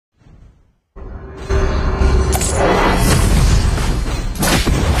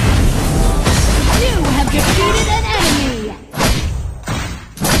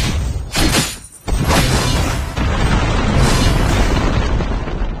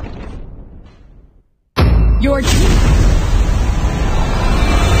Your team.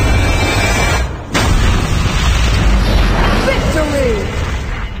 Victory!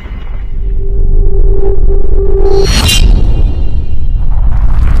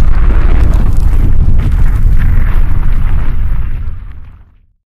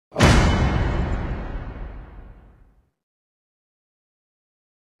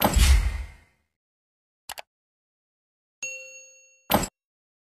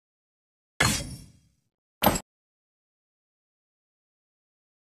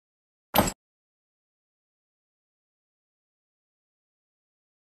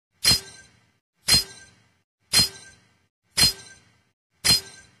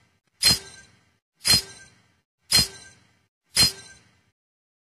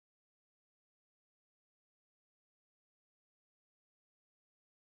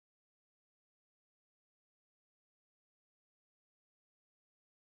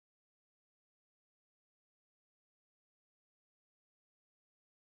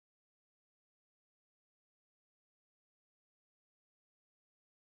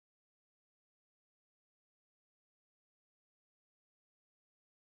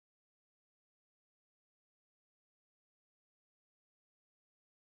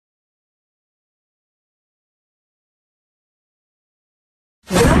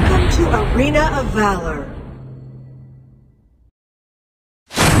 Welcome to Arena of Valor.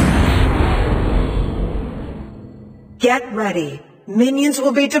 Get ready. Minions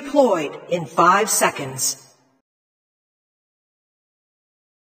will be deployed in 5 seconds.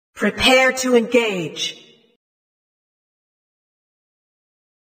 Prepare to engage.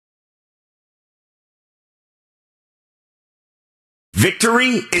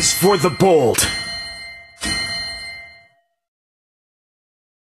 Victory is for the bold.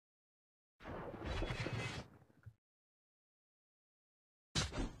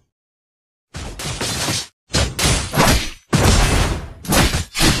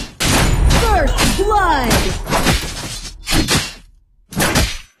 Blood!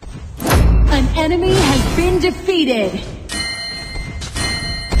 An enemy has been defeated!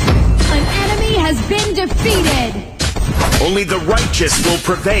 An enemy has been defeated! Only the righteous will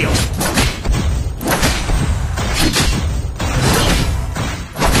prevail.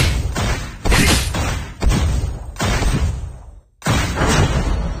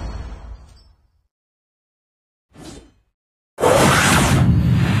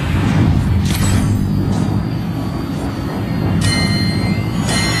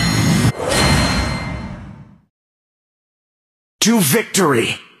 To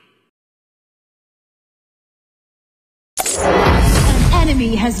victory! An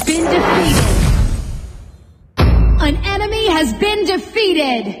enemy has been defeated! An enemy has been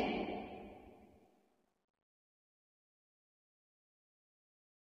defeated!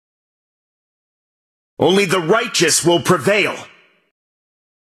 Only the righteous will prevail.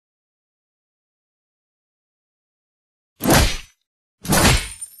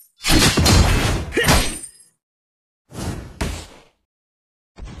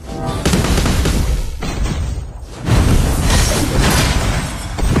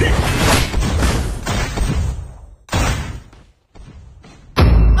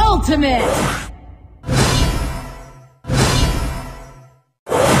 Ultimate!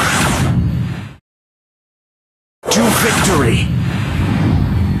 To victory!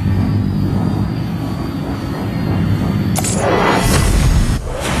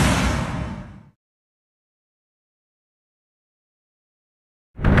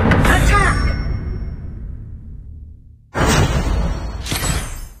 Attack!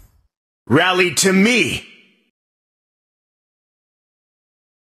 Rally to me!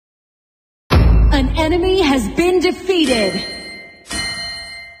 An enemy has been defeated!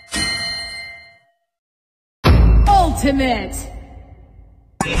 Ultimate!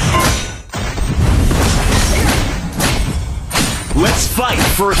 Let's fight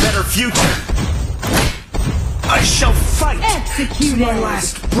for a better future! I shall fight! Executed! To my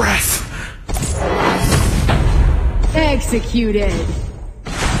last breath! Executed!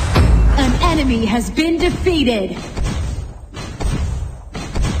 An enemy has been defeated!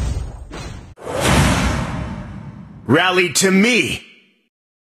 Rally to me!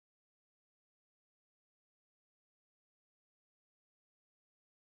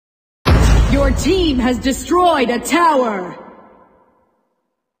 Your team has destroyed a tower!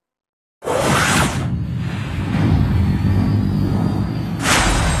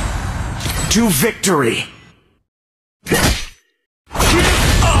 To victory!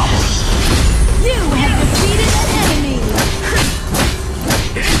 You have defeated an enemy!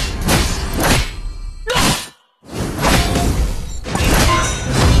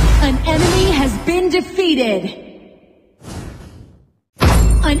 An enemy has been defeated! defeated.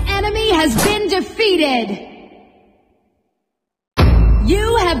 An enemy has been defeated.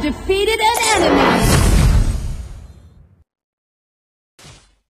 You have defeated an enemy.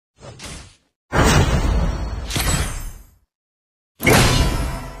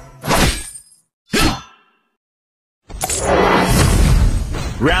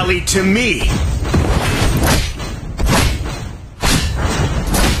 Rally to me!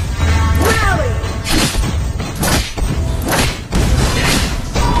 Rally!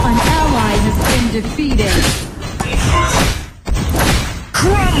 An ally has been defeated.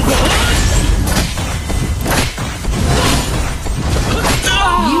 Crumble!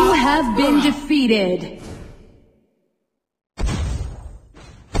 You have been defeated.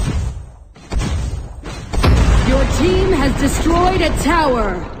 Your team has destroyed a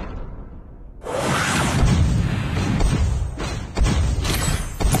tower.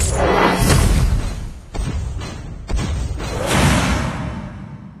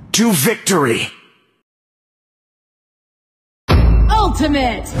 To victory!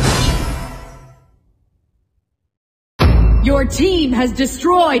 Ultimate! Your team has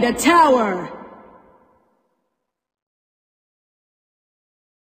destroyed a tower.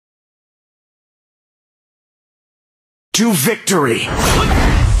 To victory!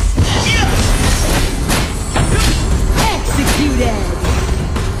 Executed!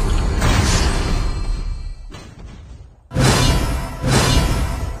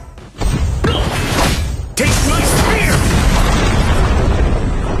 Take my spear!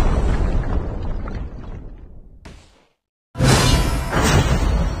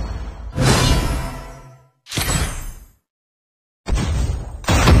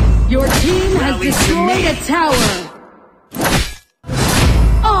 Your team has Rally to destroyed me. a tower.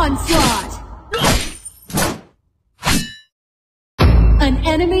 Onslaught! An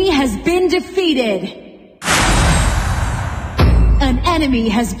enemy has been defeated. An enemy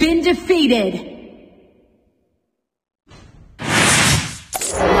has been defeated.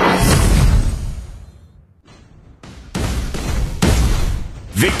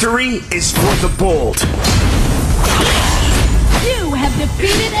 Victory is for the bold. You have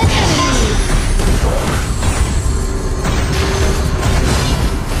defeated an enemy.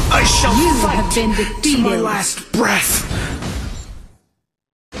 I shall You fight have been to my defeated. last breath.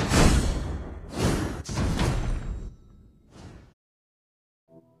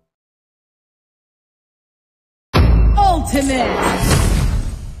 Ultimate!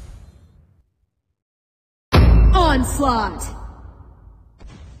 Onslaught!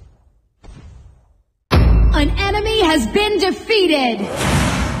 An enemy has been defeated!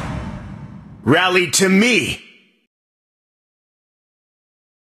 Rally to me!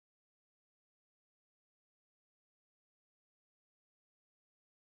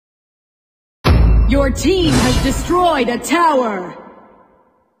 Your team has destroyed a tower!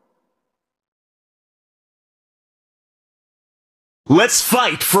 Let's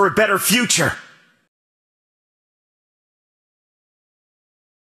fight for a better future!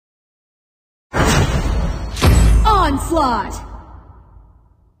 Onslaught!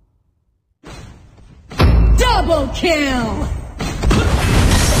 Double kill!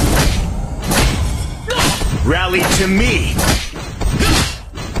 Rally to me!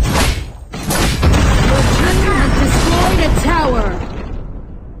 Your team has destroyed a tower!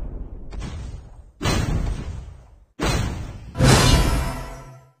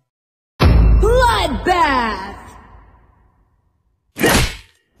 Bloodbath!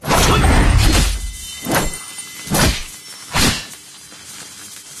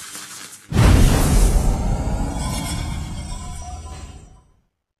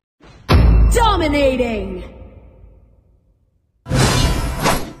 Dominating!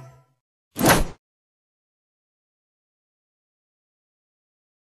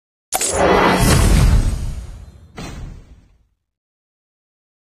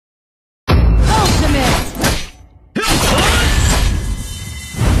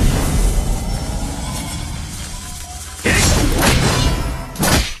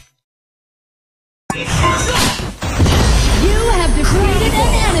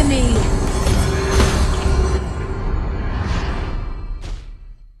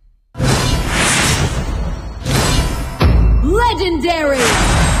 Legendary!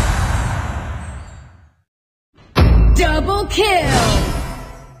 Double kill!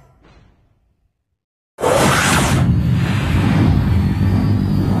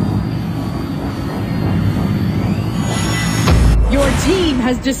 Your team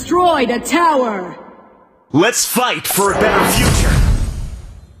has destroyed a tower! Let's fight for a better future!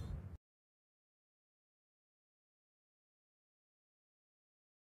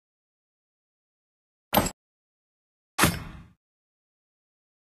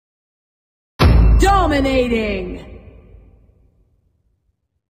 Dominating!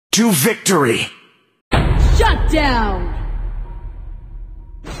 To victory! Shut down!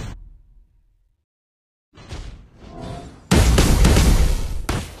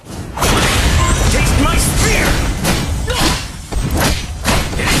 Taste my spear!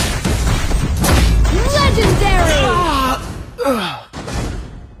 Legendary!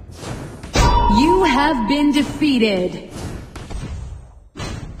 You have been defeated.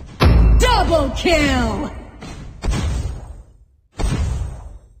 Double kill!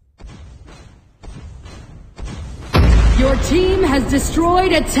 Your team has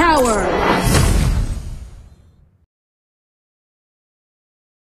destroyed a tower.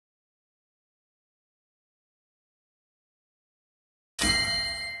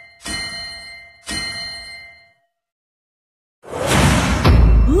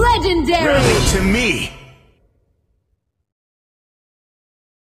 Legendary! Rally to me!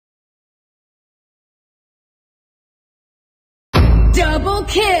 Double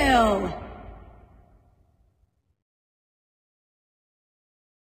kill!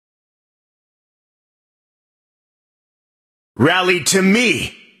 Rally to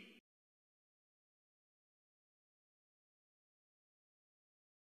me!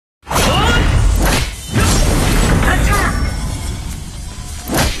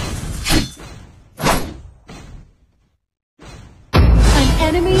 An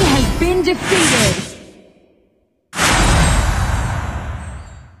enemy has been defeated.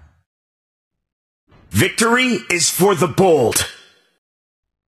 Victory is for the bold.